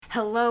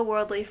Hello,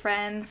 worldly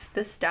friends.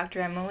 This is Dr.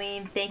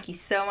 Emmeline. Thank you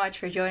so much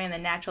for joining the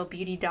Natural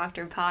Beauty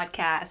Doctor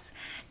podcast.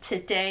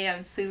 Today,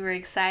 I'm super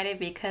excited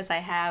because I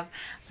have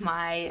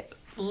my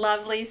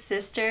lovely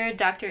sister,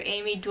 Dr.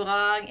 Amy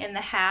Duong, in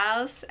the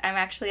house. I'm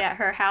actually at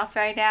her house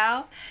right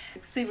now.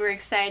 Super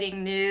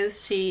exciting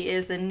news. She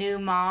is a new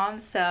mom,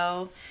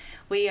 so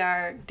we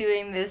are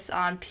doing this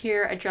on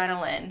pure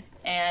adrenaline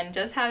and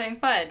just having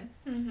fun.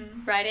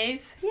 Right,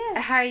 Ace? Yeah.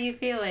 How are you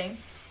feeling?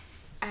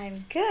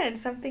 I'm good.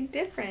 Something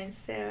different.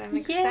 So I'm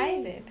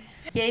excited.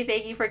 Yay,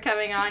 thank you for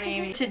coming on,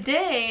 Amy.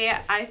 Today,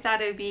 I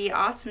thought it'd be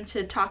awesome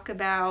to talk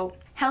about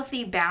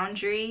healthy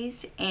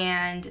boundaries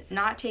and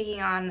not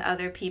taking on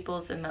other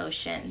people's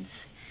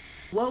emotions.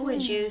 What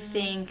would you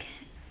think,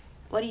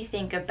 what do you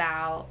think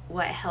about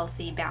what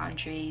healthy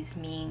boundaries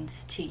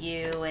means to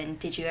you? And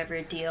did you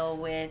ever deal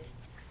with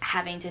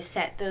having to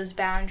set those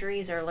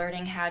boundaries or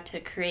learning how to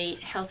create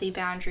healthy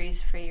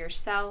boundaries for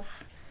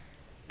yourself?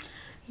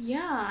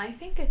 Yeah, I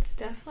think it's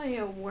definitely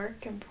a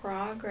work in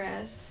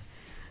progress.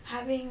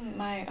 Having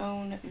my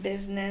own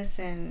business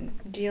and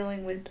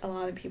dealing with a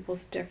lot of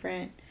people's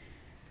different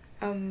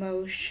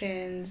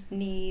emotions,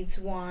 needs,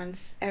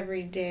 wants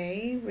every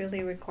day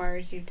really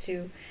requires you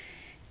to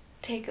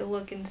take a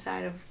look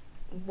inside of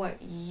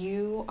what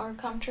you are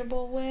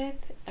comfortable with,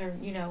 or,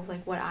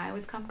 like what I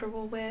was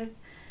comfortable with.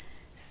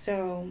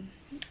 So,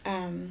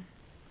 having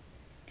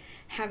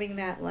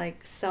that,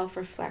 like,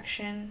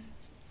 self-reflection,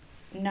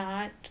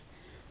 not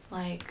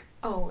like,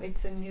 oh,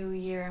 it's a new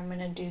year, I'm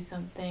gonna do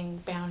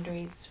something,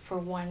 boundaries for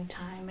one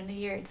time in a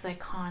year. It's like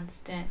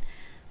constant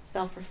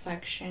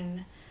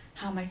self-reflection.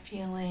 How am I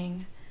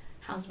feeling?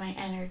 How's my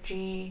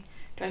energy?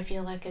 Do I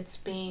feel like it's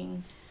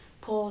being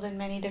pulled in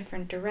many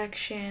different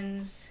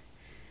directions?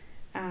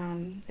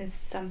 Is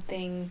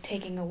something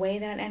taking away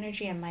that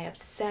energy? Am I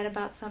upset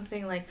about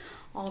something? Like,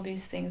 all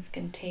these things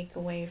can take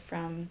away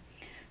from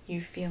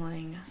you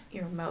feeling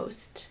your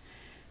most,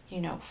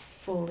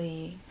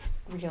 fully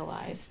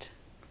realized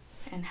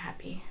and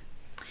happy.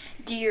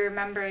 Do you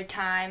remember a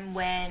time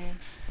when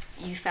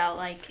you felt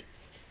like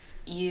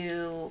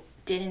you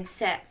didn't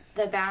set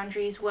the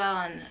boundaries well,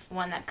 and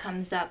one that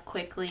comes up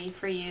quickly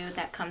for you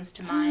that comes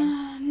to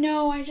mind?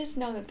 No, I just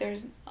know that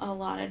there's a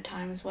lot of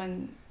times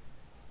when,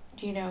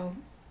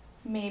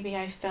 maybe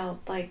I felt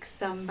like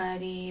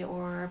somebody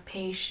or a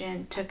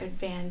patient took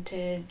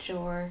advantage,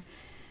 or,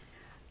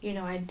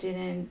 I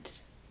didn't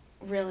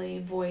really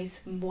voice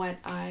what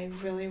I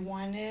really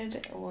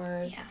wanted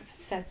or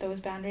set those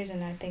boundaries.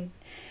 And I think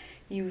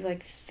you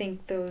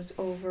think those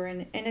over,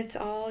 and it's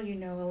all, a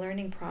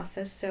learning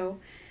process. So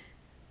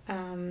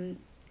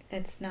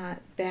it's not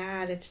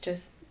bad, it's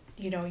just,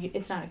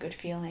 it's not a good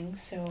feeling,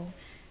 so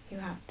you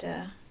have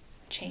to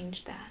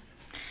change that.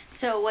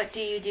 So what do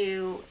you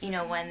do,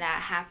 when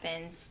that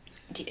happens?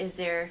 Is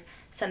there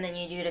something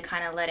you do to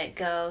kind of let it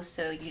go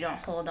so you don't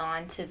hold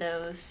on to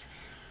those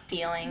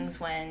feelings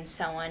when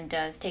someone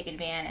does take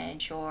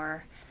advantage,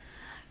 or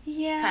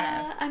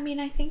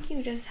I think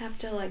you just have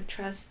to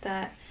trust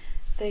that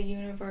the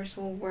universe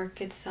will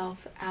work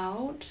itself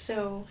out.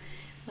 So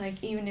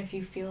even if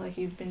you feel like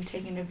you've been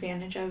taken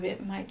advantage of,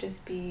 it might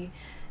just be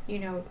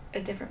a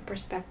different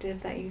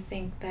perspective, that you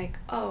think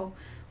oh,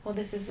 well,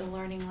 this is a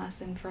learning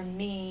lesson for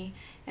me,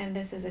 and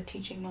this is a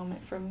teaching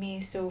moment for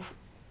me, so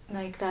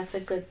that's a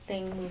good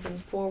thing moving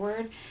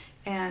forward.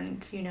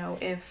 And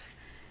if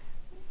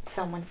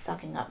someone's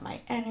sucking up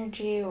my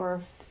energy, or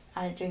if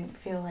I didn't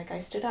feel like I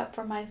stood up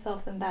for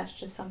myself, then that's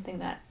just something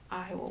that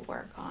I will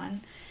work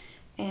on.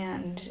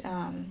 And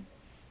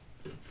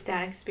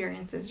that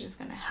experience is just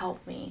going to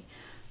help me.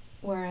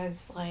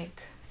 Whereas,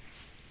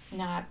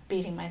 not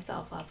beating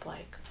myself up,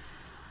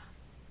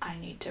 I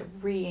need to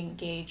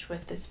re-engage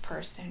with this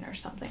person or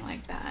something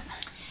like that.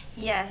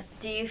 Yeah.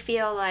 Do you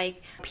feel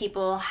like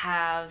people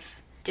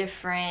have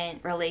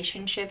different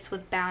relationships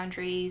with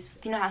boundaries?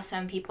 Do you know how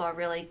some people are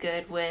really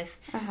good with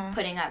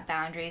putting up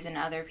boundaries, and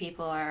other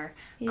people are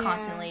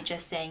constantly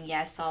just saying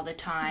yes all the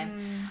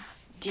time?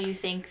 Do you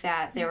think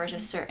that there was a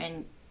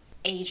certain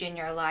age in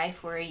your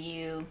life where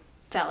you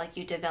felt like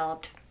you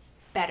developed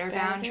better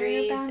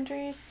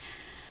boundaries?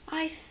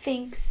 I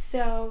think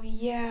so,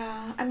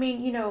 yeah.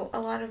 A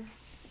lot of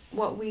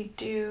what we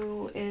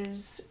do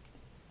is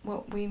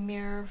what we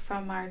mirror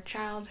from our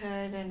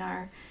childhood and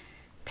our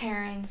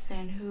parents,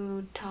 and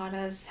who taught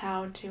us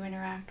how to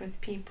interact with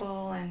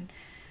people, and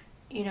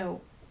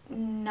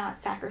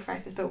not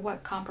sacrifices, but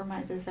what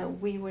compromises that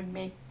we would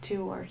make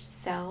to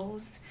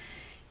ourselves.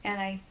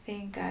 And I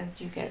think as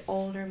you get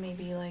older,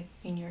 maybe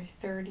in your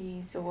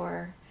 30s,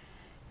 or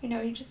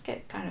you just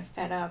get kind of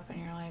fed up and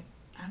you're like,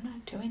 I'm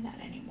not doing that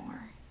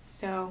anymore.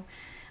 So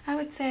I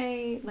would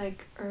say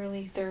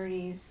early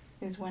 30s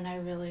is when I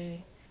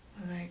really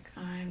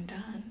I'm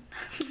done.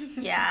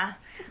 Yeah,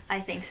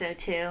 I think so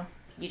too.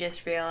 You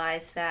just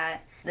realize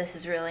that this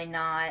is really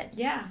not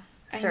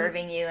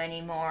serving you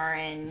anymore.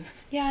 And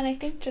and I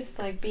think just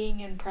being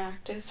in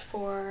practice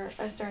for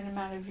a certain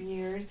amount of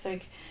years,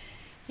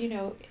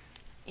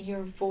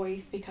 your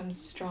voice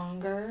becomes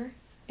stronger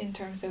in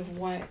terms of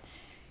what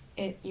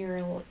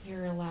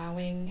you're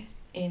allowing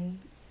in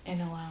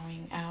and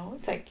allowing out.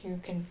 It's like you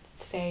can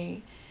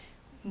say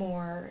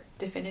more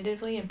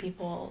definitively and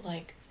people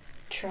like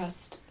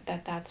trust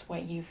that that's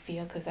what you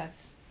feel because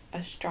that's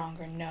a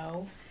stronger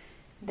no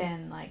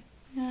than like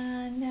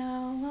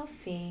no, we'll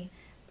see.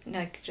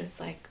 Like just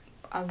like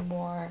a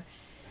more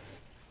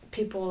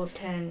people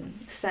can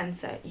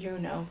sense that you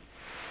know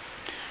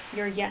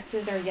your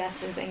yeses are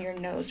yeses and your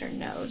nos are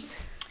nos.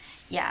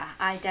 Yeah,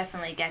 I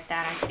definitely get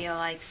that. I feel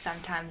like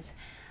sometimes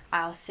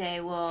I'll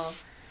say, well,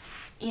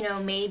 you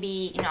know,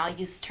 maybe, you know, I'll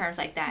use terms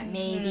like that,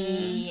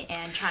 maybe,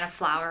 and trying to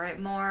flower it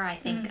more. I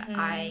think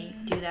I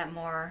do that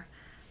more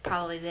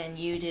probably than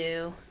you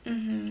do.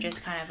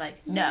 Just kind of like,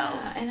 no.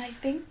 Yeah, and I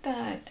think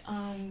that,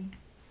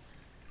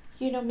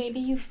 you know, maybe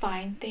you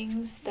find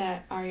things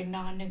that are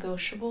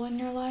non-negotiable in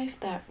your life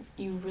that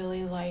you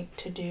really like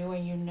to do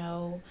and you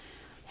know,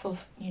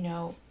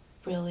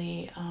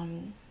 really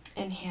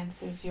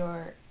enhances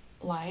your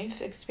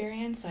life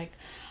experience. Like,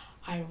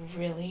 I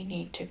really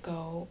need to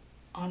go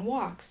on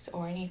walks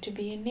or I need to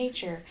be in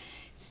nature.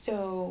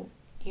 So,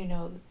 you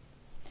know,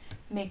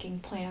 making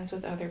plans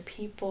with other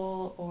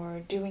people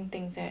or doing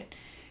things that,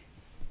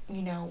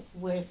 you know,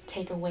 would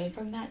take away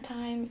from that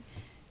time,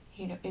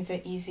 you know, is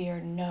it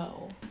easier?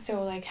 No.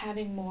 So, like,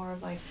 having more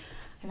of, like,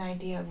 an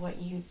idea of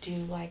what you do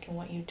like and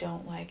what you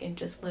don't like and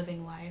just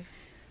living life,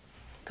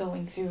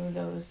 going through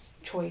those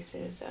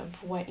choices of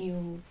what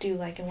you do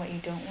like and what you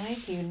don't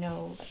like, you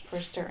know,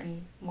 for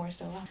certain more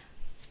so,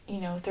 you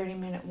know,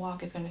 30-minute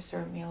walk is going to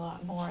serve me a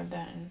lot more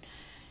than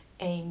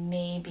a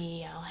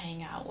maybe I'll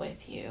hang out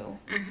with you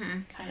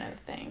kind of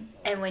thing.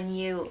 And when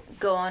you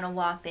go on a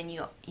walk, then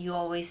you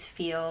always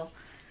feel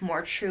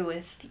more true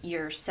with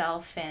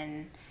yourself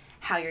and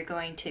how you're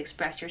going to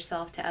express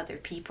yourself to other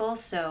people.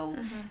 So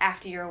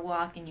after your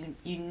walk and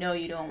you know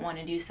you don't want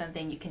to do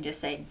something, you can just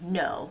say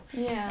no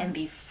and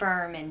be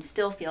firm and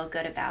still feel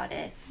good about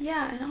it.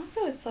 Yeah, and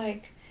also it's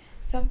like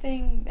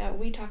something that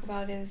we talk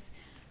about is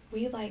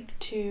we like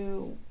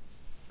to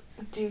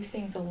do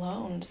things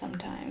alone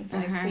sometimes.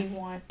 Like we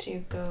want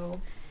to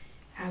go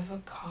have a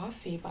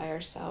coffee by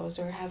ourselves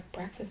or have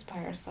breakfast by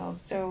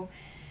ourselves. So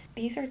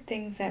these are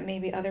things that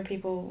maybe other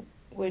people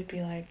would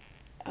be like,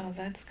 oh,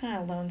 that's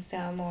kind of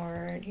lonesome,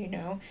 or, you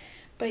know,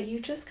 but you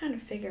just kind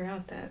of figure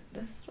out that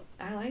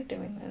I like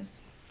doing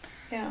this.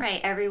 Yeah. Right.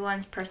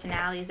 Everyone's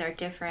personalities are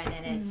different,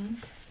 and it's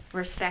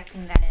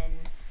respecting that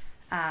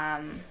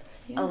and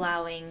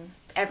allowing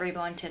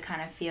everyone to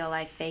kind of feel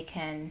like they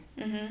can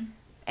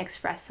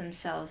express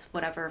themselves.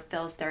 Whatever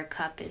fills their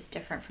cup is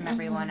different from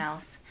everyone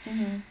else.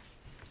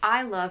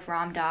 I love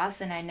Ram Dass,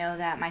 and I know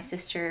that my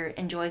sister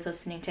enjoys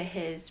listening to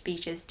his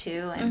speeches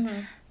too,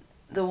 and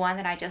the one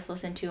that I just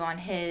listened to on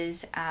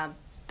his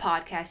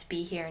podcast,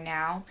 Be Here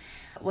Now,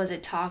 was a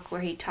talk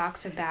where he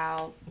talks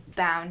about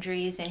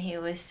boundaries, and he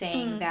was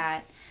saying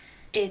that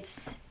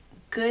it's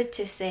good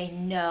to say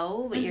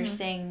no, but you're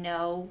saying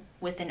no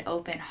with an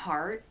open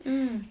heart,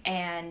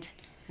 and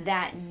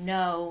that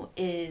no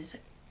is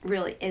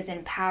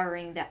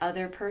empowering the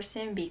other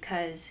person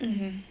because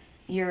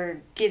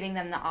you're giving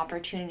them the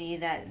opportunity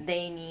that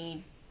they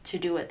need to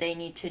do what they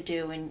need to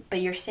do,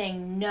 but you're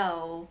saying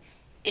no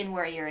in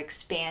where you're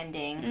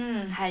expanding.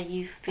 How do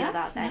you feel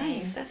about that?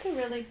 Nice. That's a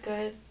really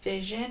good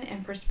vision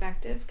and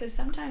perspective, because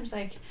sometimes,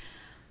 like,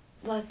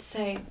 let's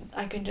say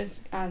I can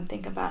just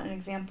think about an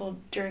example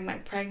during my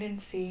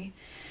pregnancy.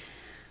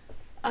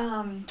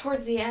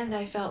 Towards the end,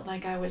 I felt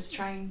like I was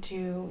trying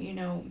to, you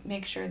know,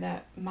 make sure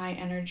that my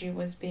energy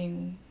was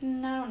being, I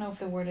don't know if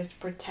the word is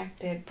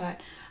protected, but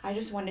I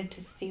just wanted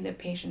to see the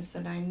patients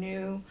that I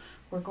knew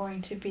were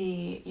going to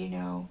be, you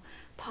know,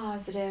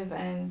 positive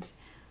and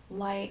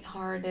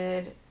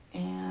lighthearted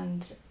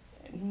and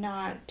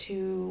not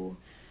too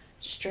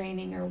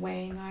straining or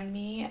weighing on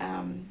me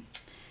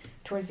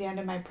towards the end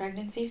of my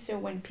pregnancy. So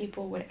when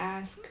people would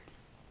ask,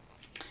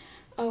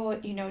 oh,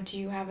 you know, do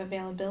you have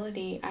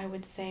availability, I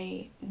would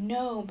say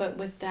no, but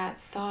with that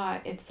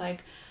thought, it's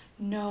like,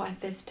 no, at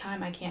this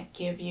time I can't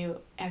give you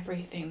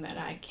everything that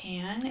I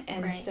can.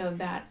 And so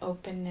that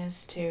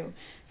openness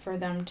for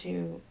them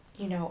to,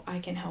 you know, I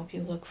can help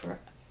you look for,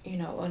 you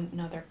know,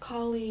 another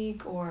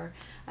colleague or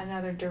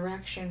another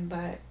direction,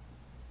 but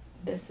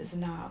this is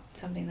not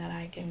something that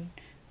I can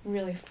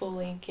really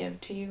fully give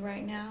to you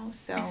right now.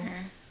 So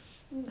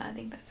I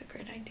think that's a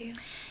great idea.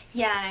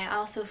 Yeah, and I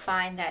also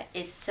find that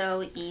it's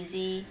so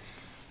easy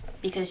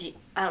because,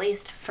 at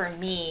least for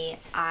me,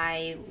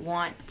 I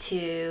want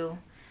to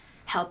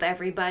help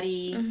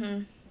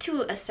everybody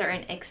to a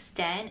certain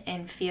extent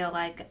and feel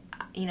like,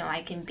 you know,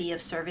 I can be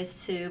of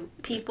service to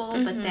people,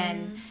 but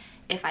then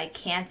if I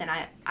can't, then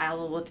I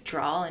will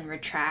withdraw and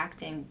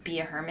retract and be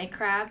a hermit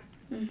crab.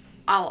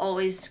 I'll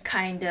always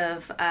kind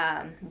of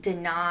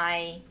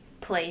deny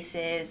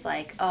places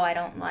like, oh, I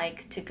don't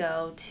like to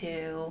go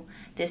to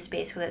this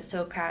space because it's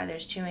so crowded,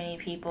 there's too many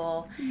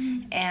people.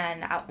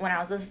 And when I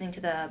was listening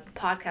to the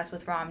podcast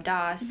with Ram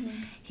Dass,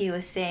 he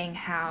was saying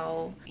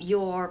how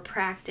your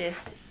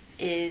practice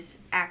is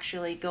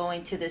actually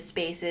going to the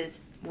spaces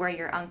where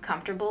you're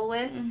uncomfortable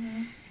with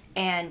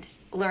and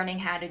learning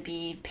how to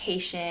be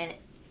patient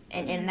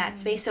and in that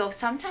space. So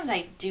sometimes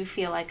I do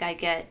feel like I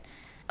get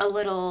a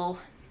little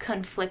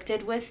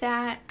conflicted with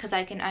that, because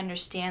I can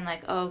understand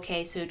like, oh,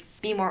 okay, so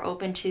be more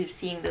open to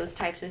seeing those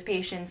types of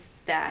patients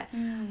that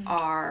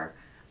are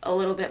a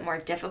little bit more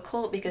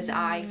difficult, because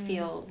I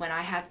feel when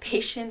I have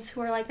patients who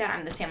are like that,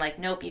 I'm the same, like,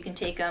 nope, you can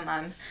take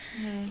them,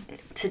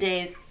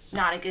 today's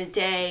not a good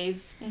day,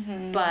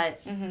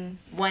 but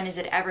when is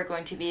it ever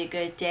going to be a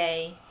good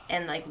day,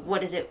 and like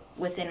what is it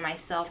within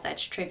myself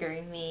that's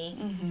triggering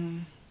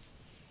me,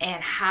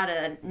 and how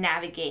to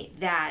navigate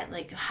that.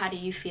 Like, how do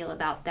you feel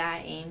about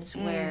that, Ames,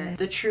 where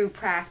the true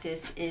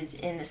practice is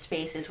in the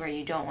spaces where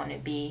you don't want to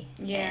be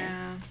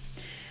in?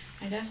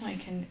 I definitely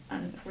can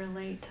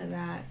relate to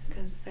that,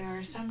 because there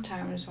are some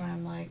times when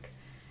I'm like,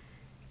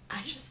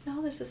 I just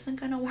know this isn't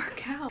going to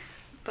work out.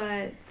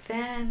 But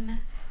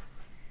then,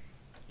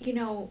 you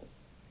know,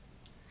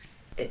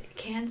 it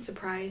can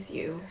surprise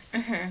you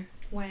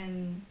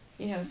when,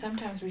 you know,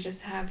 sometimes we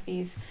just have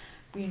these,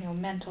 you know,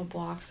 mental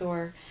blocks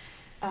or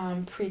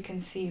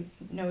preconceived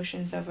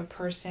notions of a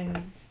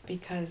person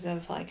because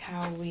of like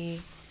how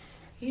we,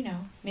 you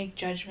know, make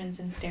judgments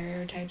and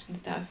stereotypes and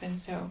stuff. And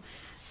so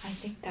I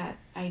think that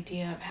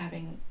idea of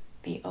having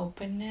the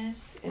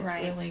openness is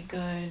really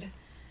good.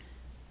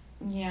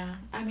 Yeah,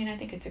 I mean, I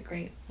think it's a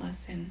great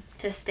lesson.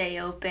 To stay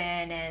open,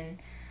 and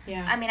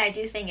I mean, I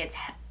do think it's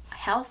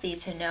healthy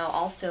to know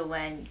also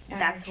when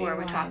that's where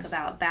we talk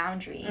about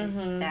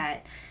boundaries,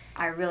 that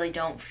I really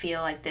don't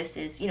feel like this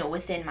is, you know,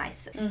 within my,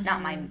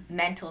 not my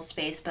mental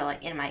space, but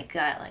like in my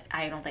gut, like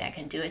I don't think I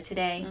can do it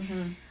today.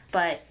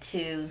 But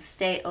to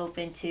stay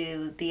open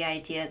to the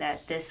idea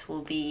that this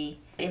will be,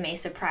 it may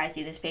surprise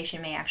you, this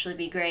patient may actually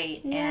be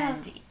great,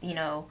 and, you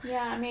know.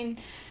 Yeah, I mean,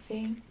 I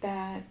think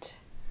that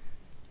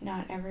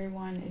not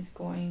everyone is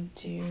going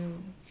to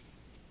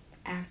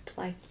act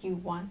like you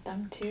want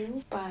them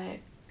to, but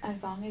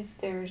as long as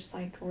there's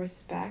like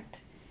respect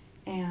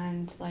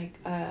and like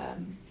a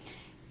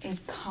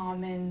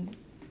common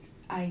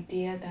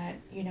idea that,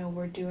 you know,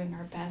 we're doing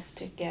our best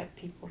to get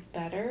people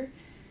better,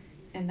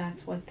 and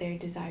that's what they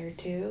desire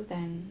too,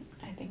 then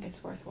I think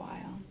it's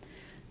worthwhile.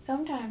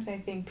 Sometimes I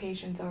think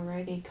patients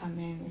already come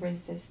in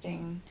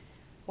resisting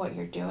what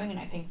you're doing, and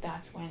I think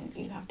that's when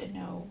you have to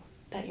know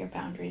that your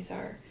boundaries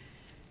are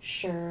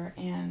sure,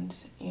 and,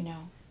 you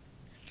know,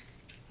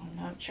 I'm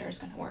not sure it's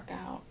going to work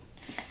out.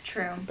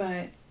 True.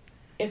 But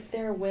if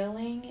they're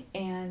willing,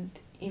 and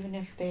even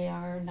if they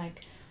are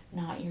like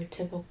not your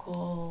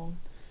typical,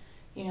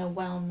 you know,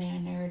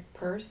 well-mannered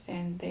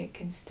person, they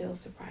can still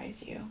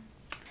surprise you.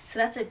 So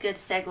that's a good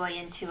segue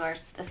into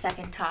the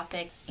second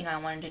topic, you know, I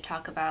wanted to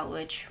talk about,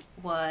 which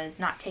was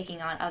not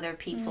taking on other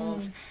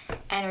people's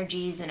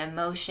energies and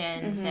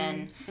emotions.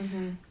 And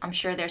I'm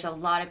sure there's a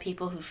lot of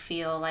people who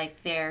feel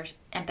like they're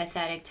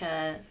empathetic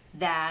to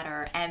that,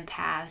 or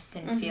empaths,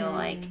 and feel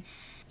like,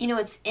 you know,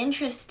 it's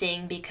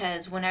interesting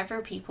because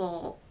whenever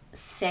people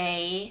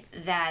say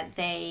that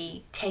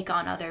they take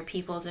on other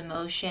people's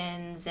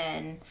emotions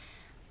and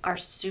are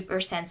super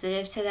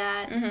sensitive to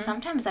that,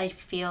 sometimes I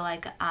feel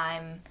like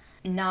I'm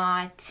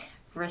not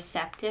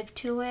receptive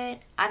to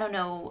it. I don't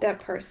know.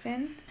 That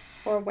person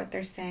or what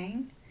they're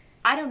saying?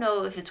 I don't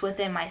know if it's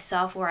within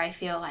myself where I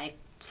feel like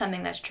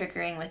something that's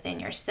triggering within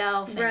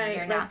yourself, and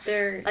you're not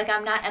like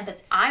I'm not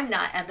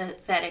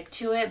empathetic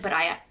to it, but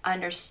I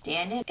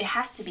understand it. It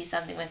has to be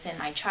something within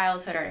my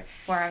childhood, or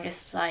where I'm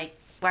just like,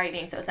 why are you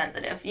being so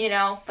sensitive, you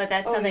know? But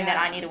that's something that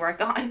I need to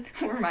work on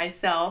for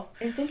myself.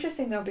 It's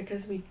interesting though,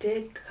 because we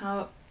did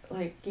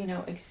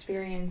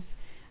experience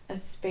a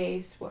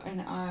space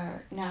in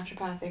our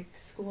naturopathic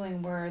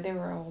schooling where there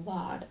were a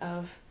lot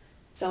of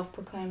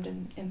self-proclaimed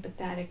and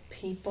empathetic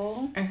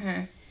people.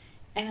 And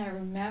I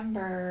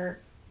remember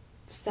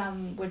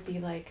some would be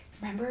like,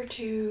 remember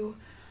to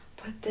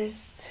put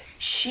this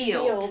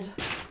shield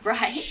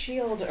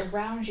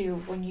around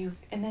you when you,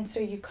 and then so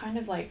you kind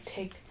of like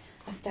take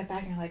a step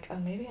back and you're like, oh,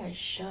 maybe I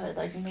should,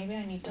 like maybe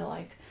I need to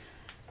like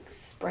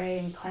spray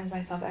and cleanse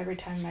myself every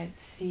time I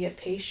see a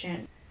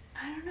patient.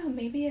 I don't know,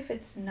 maybe if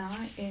it's not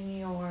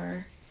in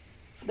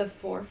the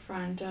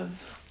forefront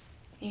of,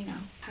 you know,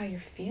 how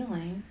you're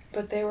feeling,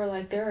 but they were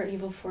like, there are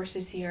evil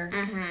forces here,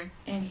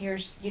 and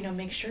here's, you know,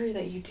 make sure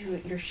that you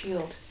do your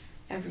shield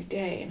every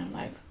day. And I'm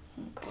like,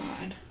 oh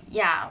God.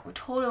 Yeah, we're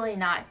totally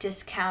not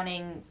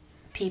discounting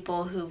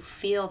people who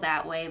feel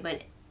that way,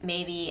 but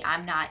maybe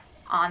I'm not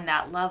on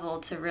that level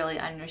to really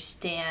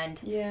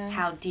understand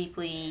how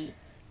deeply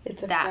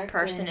that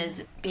person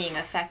is being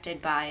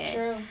affected by it.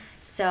 True.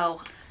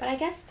 So, but I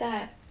guess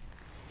that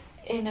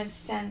in a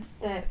sense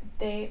that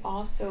they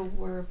also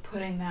were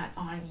putting that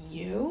on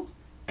you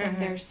when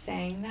they're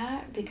saying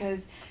that,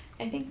 because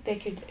I think they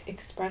could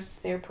express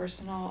their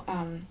personal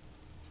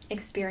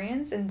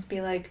experience and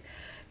be like,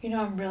 you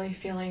know, I'm really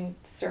feeling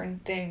certain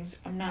things.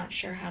 I'm not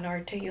sure how to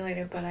articulate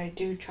it, but I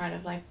do try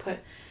to like put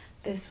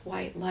this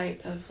white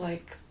light of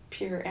like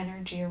pure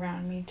energy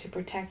around me to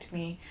protect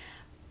me.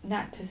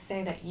 Not to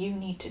say that you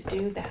need to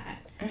do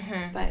that,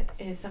 but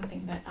it is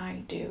something that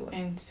I do.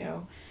 And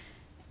so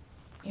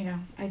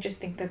I just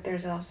think that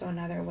there's also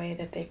another way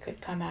that they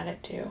could come at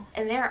it too.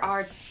 And there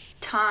are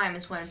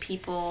times when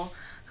people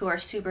who are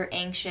super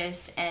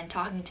anxious and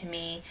talking to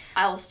me,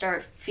 I will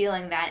start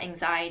feeling that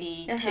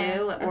anxiety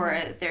too, or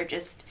they're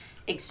just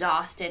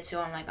exhausted.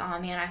 So I'm like, oh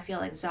man, I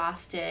feel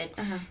exhausted.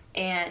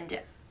 And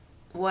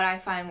what I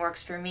find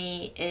works for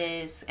me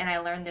is, and I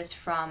learned this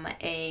from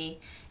a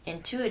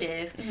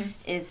intuitive,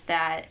 is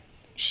that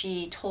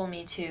she told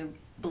me to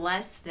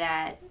bless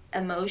that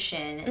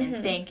emotion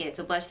and thank it.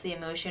 So bless the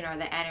emotion or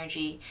the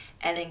energy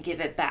and then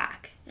give it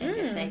back and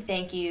just say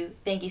thank you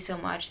so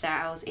much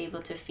that I was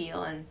able to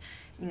feel and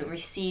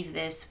receive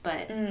this,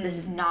 but this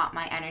is not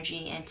my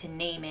energy, and to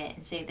name it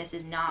and say this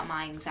is not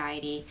my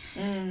anxiety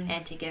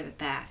and to give it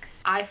back.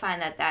 I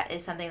find that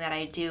is something that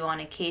I do on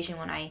occasion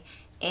when I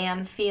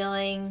am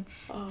feeling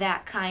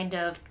that kind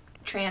of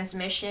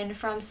transmission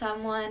from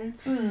someone.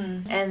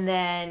 And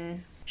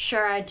then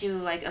sure, I do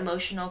like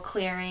emotional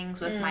clearings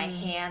with my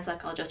hands,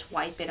 like I'll just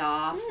wipe it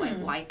off,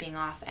 like wiping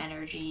off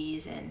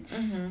energies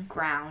and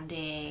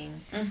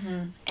grounding.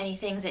 Any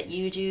things that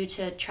you do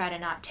to try to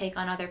not take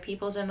on other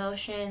people's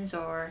emotions,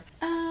 or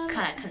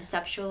kind of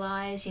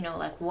conceptualize,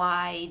 like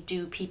why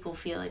do people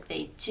feel like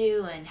they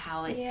do and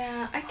how it...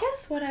 Yeah, I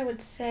guess what I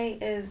would say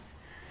is,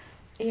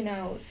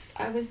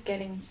 I was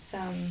getting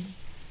some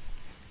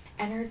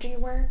energy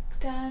work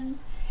done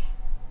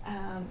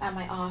at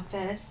my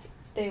office.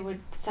 They would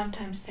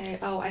sometimes say,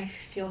 oh, I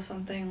feel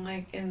something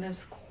like in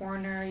this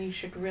corner, you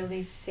should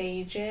really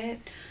sage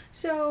it.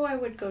 So I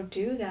would go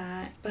do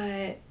that,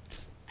 but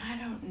I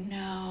don't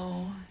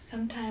know.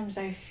 Sometimes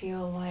I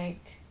feel like...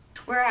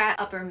 We're at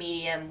upper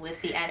medium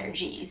with the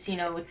energies,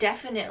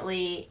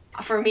 definitely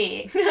for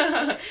me,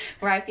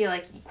 where I feel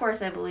like, of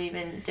course, I believe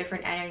in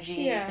different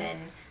energies and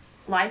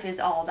life is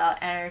all about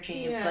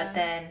energy, but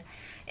then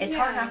it's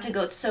hard not to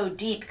go so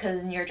deep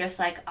because you're just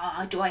like,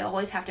 oh, do I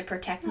always have to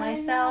protect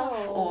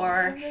myself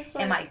or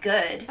am I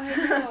good? I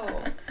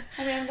know.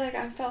 I'm like,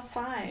 I felt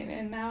fine,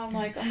 and now I'm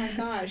like, oh my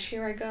gosh,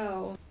 here I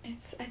go.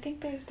 I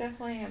think there's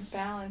definitely a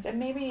balance, and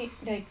maybe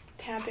like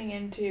tapping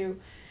into,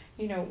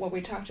 what we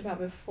talked about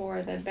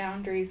before, the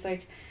boundaries,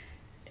 like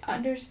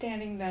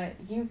understanding that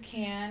you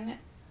can,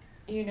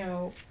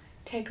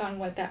 take on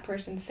what that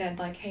person said,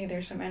 like, hey,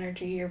 there's some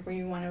energy here where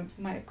you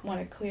might want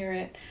to clear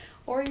it.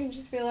 Or you can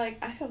just be like,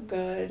 I feel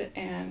good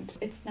and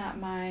it's not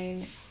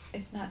mine.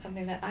 It's not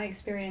something that I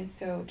experienced,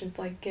 so just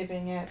like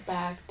giving it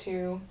back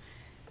to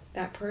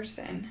that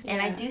person.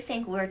 And I do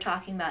think we're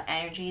talking about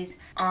energies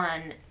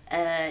on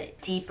a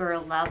deeper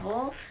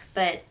level,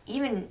 but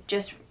even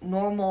just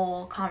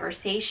normal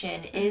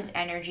conversation is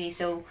energy.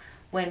 So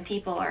when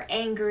people are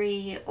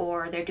angry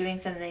or they're doing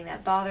something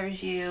that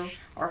bothers you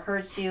or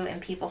hurts you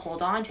and people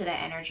hold on to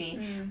that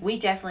energy, we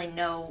definitely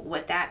know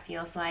what that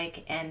feels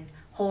like, and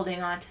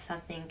holding on to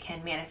something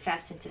can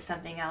manifest into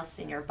something else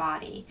in your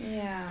body.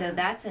 Yeah. So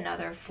that's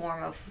another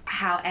form of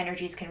how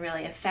energies can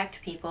really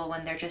affect people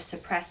when they're just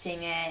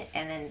suppressing it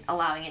and then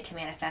allowing it to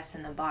manifest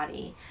in the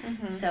body.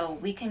 So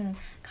we can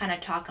kind of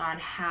talk on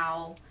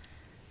how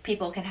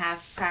people can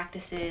have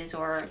practices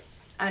or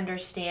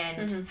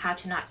understand how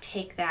to not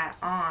take that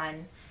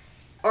on,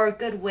 or a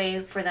good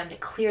way for them to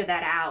clear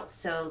that out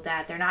so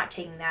that they're not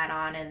taking that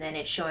on and then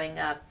it's showing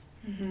up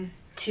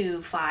 2,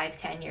 5,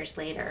 10 years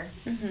later.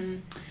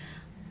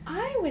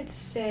 I would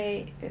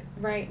say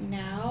right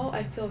now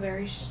I feel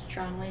very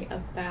strongly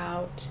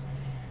about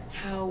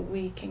how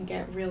we can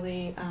get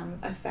really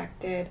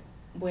affected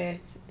with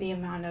the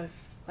amount of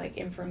like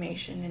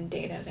information and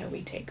data that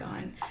we take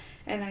on.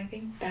 And I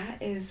think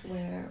that is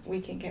where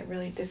we can get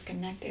really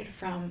disconnected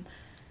from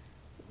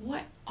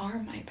what are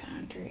my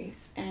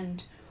boundaries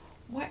and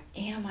what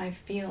am I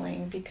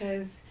feeling,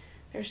 because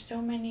there's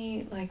so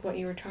many, like what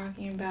you were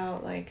talking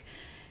about, like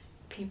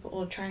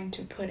people trying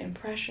to put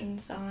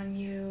impressions on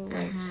you,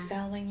 like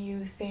selling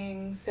you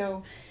things.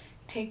 So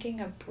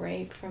taking a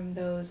break from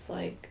those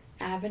like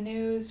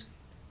avenues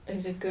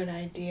is a good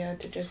idea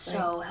to just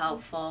so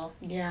helpful.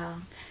 Yeah.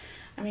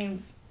 I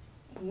mean,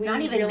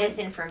 not even really,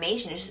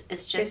 misinformation,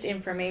 it's just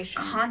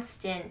information.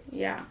 Constant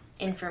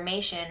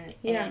information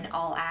in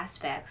all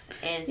aspects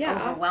is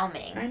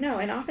overwhelming. I know,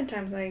 and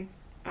oftentimes like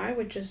I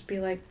would just be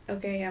like,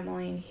 okay,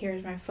 Emmeline,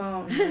 here's my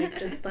phone. Like,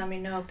 just let me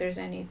know if there's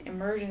any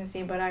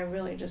emergency, but I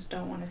really just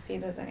don't want to see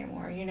this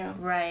anymore,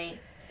 Right.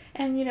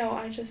 And,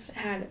 I just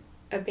had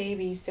a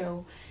baby,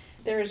 so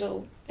there's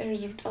a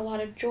lot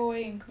of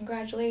joy and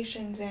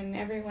congratulations and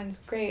everyone's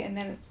great. And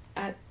then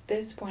at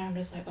this point, I'm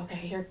just like, okay,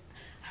 here,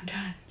 I'm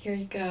done. Here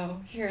you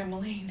go. Here,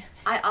 Emmeline.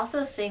 I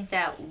also think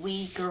that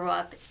we grew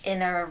up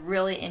in a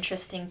really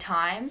interesting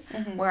time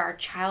where our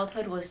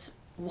childhood was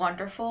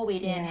wonderful. We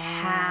didn't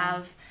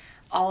have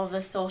all of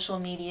the social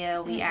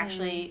media. We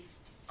actually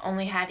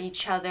only had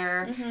each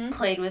other,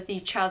 played with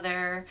each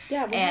other,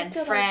 and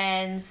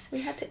friends.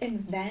 We had to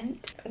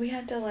invent. We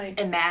had to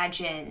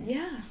imagine.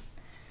 Yeah.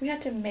 We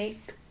had to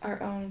make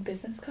our own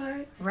business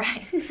cards.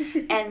 Right.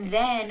 And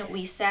then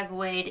we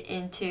segued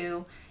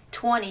into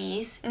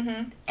 20s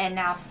and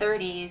now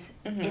 30s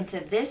into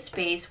this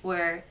space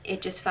where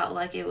it just felt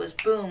like it was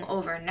boom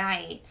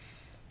overnight.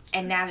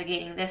 and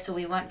navigating this. So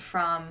we went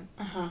from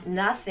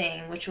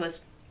nothing, which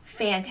was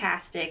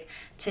fantastic,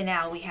 to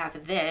now we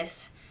have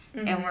this,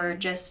 and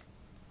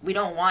we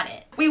don't want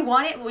it. We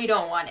want it, but we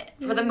don't want it.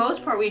 For the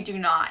most part, we do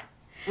not.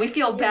 We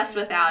feel best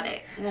without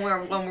it when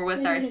we're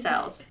with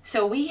ourselves.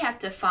 So we have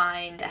to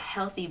find a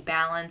healthy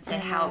balance in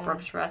how it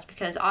works for us,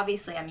 because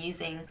obviously I'm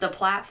using the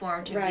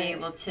platform to be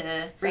able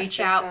to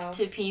reach out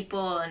to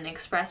people and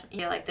express,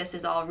 like, this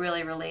is all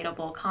really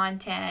relatable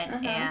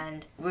content,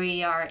 and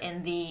we are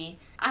in the,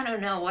 I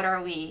don't know, what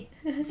are we?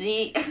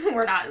 Z?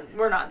 We're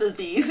not the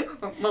Zs.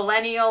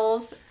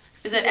 Millennials.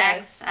 Is it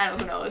X? I don't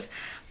know, who knows.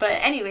 But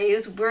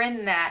anyways, we're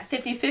in that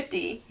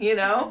 50-50,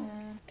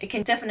 It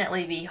can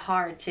definitely be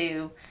hard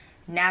to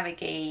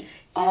navigate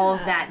all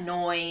of that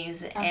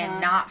noise and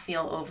not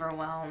feel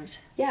overwhelmed.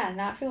 Yeah,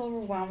 not feel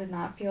overwhelmed and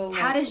not feel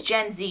How does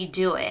Gen Z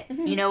do it?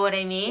 You know what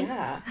I mean?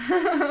 Yeah.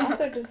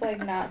 Also just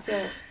like not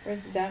feel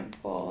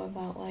resentful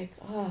about like,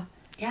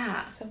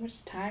 so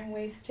much time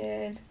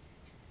wasted.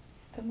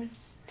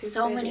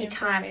 So many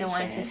times I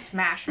wanted to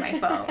smash my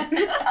phone.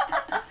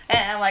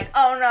 And I'm like,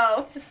 oh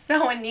no,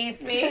 someone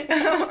needs me.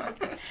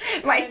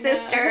 My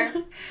sister.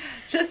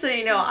 Just so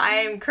you know, I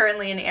am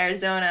currently in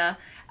Arizona,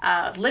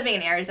 living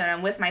in Arizona.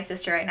 I'm with my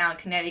sister right now in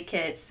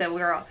Connecticut, so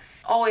we're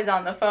always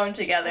on the phone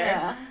together.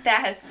 Yeah.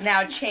 That has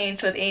now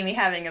changed with Amy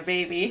having a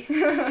baby.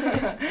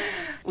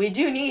 We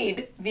do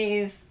need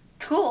these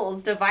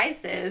tools,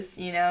 devices,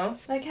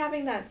 Like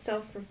having that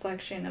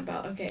self-reflection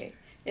about, okay,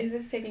 is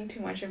this taking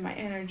too much of my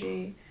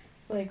energy?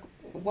 Like,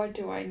 what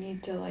do I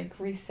need to, like,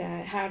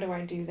 reset? How do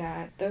I do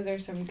that? Those are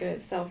some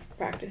good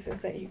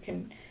self-practices that you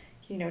can,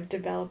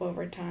 develop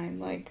over time.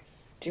 Like,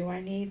 do I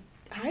need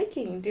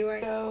hiking? Do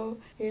I go,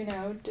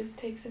 just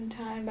take some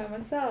time by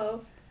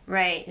myself?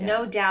 Right. Yeah.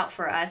 No doubt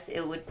for us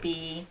it would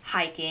be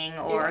hiking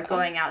or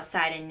going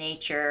outside in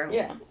nature.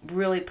 Yeah.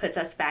 Really puts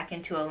us back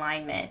into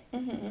alignment.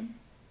 Mm-hmm.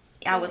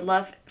 I would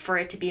love for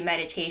it to be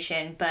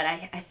meditation, but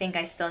I think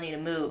I still need to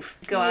move.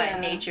 Go out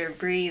in nature,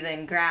 breathe,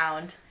 and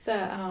ground.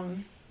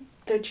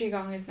 The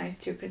Qigong is nice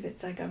too because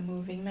it's like a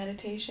moving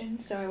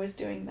meditation, so I was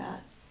doing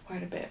that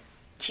quite a bit.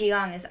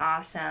 Qigong is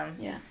awesome.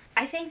 Yeah.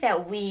 I think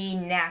that we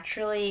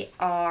naturally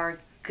are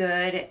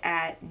good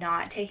at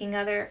not taking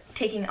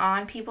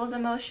on people's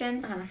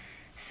emotions.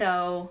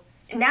 So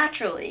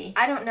naturally,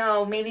 I don't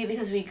know, maybe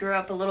because we grew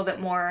up a little bit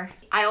more,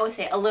 I always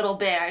say a little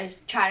bit, I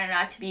just try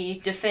not to be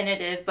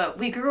definitive, but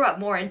we grew up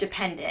more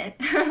independent.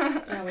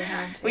 Yeah, we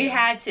had to. We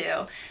had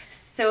to.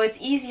 So it's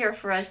easier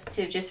for us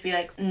to just be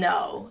like,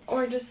 no.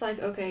 Or just like,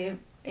 okay,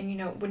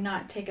 and would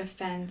not take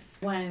offense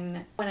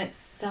when it's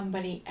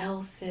somebody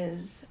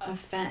else's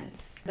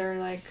offense. They're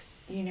like,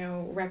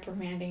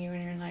 reprimanding you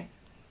and you're like,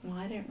 well,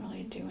 I didn't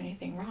really do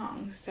anything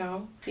wrong.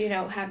 So,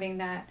 having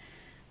that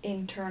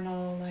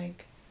internal,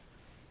 like,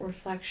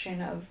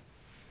 reflection of,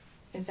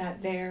 is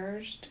that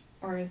theirs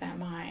or is that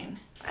mine?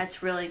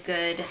 That's really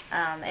good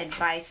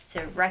advice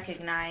to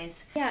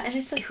recognize. Yeah, and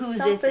it's like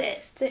whose is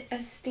it?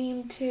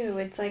 Esteem too.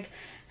 It's like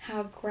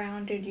how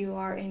grounded you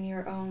are in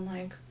your own,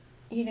 like,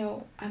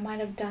 I might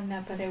have done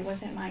that, but it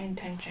wasn't my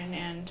intention,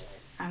 and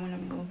I'm gonna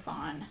move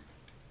on,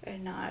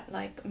 and not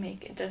like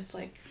make it just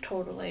like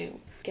totally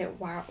get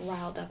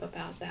riled up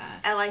about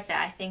that. I like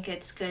that. I think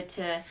it's good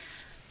to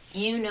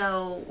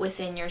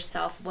within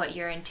yourself what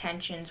your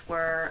intentions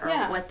were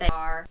or what they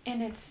are.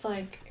 And it's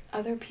like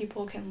other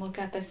people can look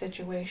at the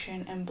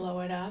situation and blow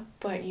it up,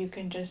 but you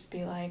can just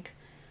be like,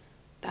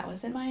 that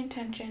wasn't my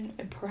intention.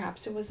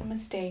 Perhaps it was a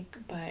mistake,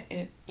 but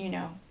it.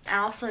 And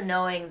also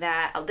knowing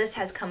that this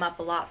has come up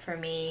a lot for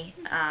me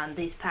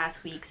these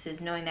past weeks,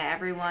 is knowing that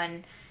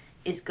everyone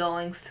is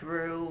going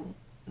through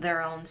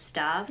their own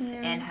stuff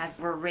and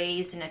were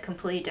raised in a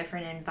completely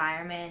different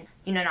environment.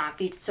 Not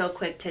be so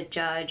quick to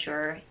judge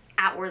or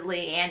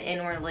outwardly and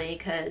inwardly,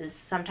 because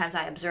sometimes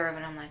I observe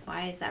and I'm like,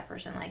 why is that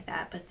person like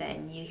that? But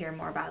then you hear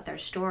more about their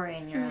story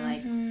and you're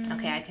like,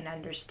 okay, I can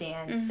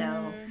understand.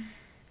 So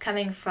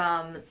coming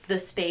from the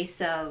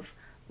space of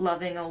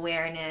loving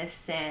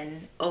awareness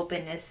and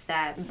openness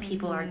that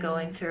people are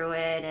going through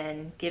it,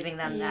 and giving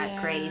them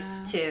that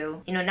grace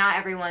to, not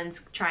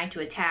everyone's trying to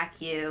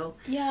attack you.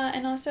 Yeah,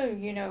 and also,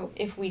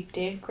 if we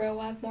did grow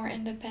up more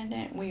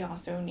independent, we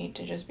also need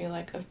to just be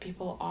like, if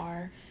people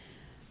are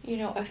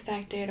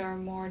affected or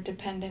more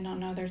dependent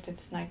on others,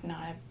 it's like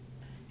not,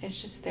 it's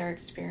just their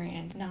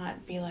experience.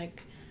 Not be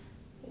like,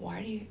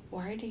 why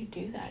do you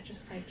do that?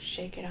 Just like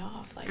shake it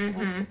off. Like,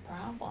 what's the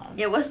problem?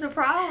 Yeah, what's the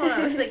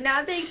problem? It's like,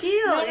 not a big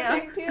deal. Not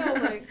a big deal.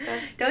 Like,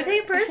 don't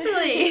take it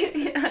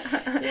personally.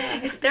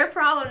 It's their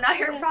problem, not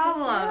your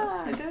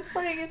problem. Yeah, just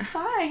like, it's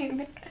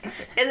fine.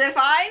 Is it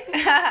fine?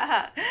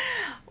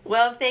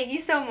 Well, thank you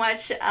so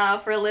much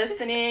for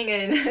listening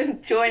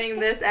and joining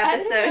this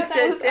episode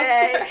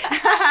today.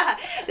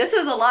 This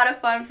was a lot of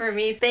fun for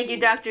me. Thank you,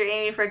 Dr.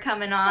 Amy, for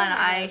coming on.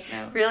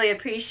 I really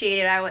appreciate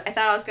it. I thought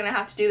I was going to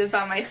have to do this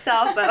by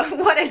myself, but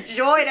what a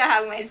joy to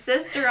have my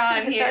sister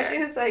on here.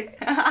 She was like,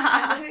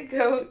 I'm going to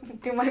go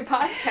do my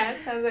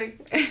podcast. I was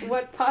like,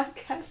 what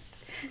podcast?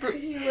 Are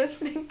you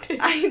listening to?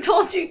 I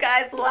told you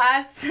guys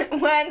last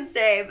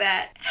Wednesday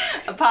that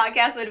a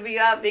podcast would be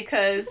up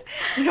because,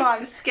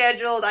 I'm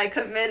scheduled, I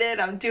committed,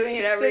 I'm doing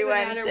it every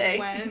Wednesday. Doesn't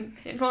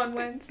matter when, on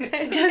Wednesday.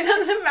 It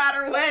doesn't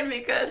matter when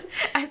because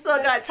I still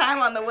got time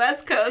on the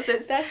West Coast.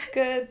 That's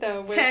good,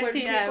 though. 10 when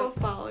p.m. people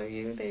follow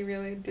you, they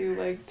really do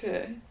like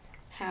to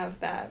have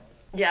that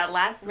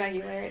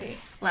regularity.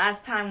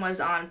 Last time was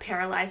on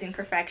paralyzing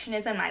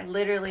perfectionism. I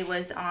literally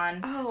was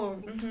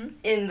on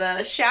in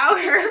the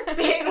shower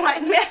being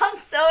like, man, I'm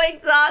so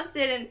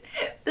exhausted and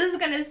this is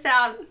going to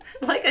sound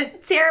like a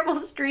terrible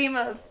stream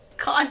of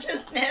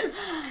consciousness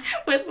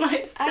with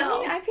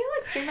myself. I feel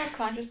like stream of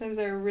consciousness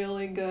are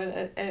really good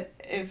at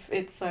if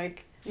it's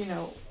like,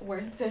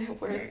 worth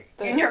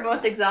in your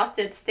most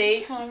exhausted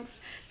state.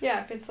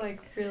 Yeah, if it's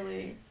like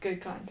really good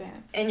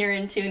content. And you're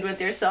in tune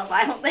with yourself.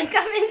 I don't think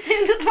I'm in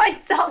tune with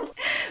myself.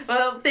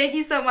 Well, thank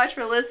you so much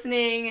for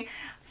listening.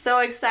 So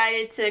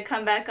excited to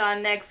come back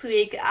on next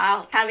week.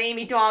 I'll have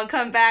Amy Duong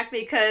come back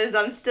because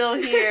I'm still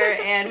here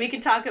and we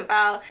can talk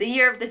about the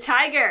Year of the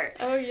Tiger.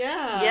 Oh,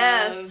 yeah.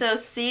 Yes. So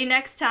see you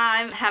next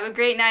time. Have a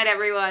great night,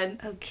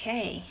 everyone.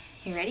 Okay.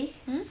 You ready?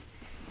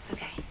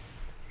 Okay.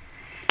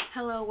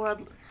 Hello,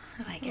 world.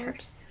 Oh, I get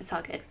hurt. It's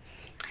all good.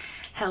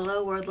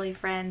 Hello, worldly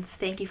friends.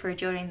 Thank you for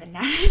joining the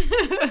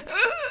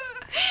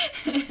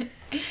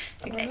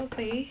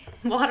Okay.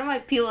 What are my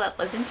people that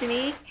listen to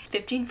me?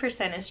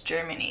 15% is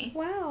Germany.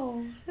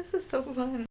 Wow, this is so fun.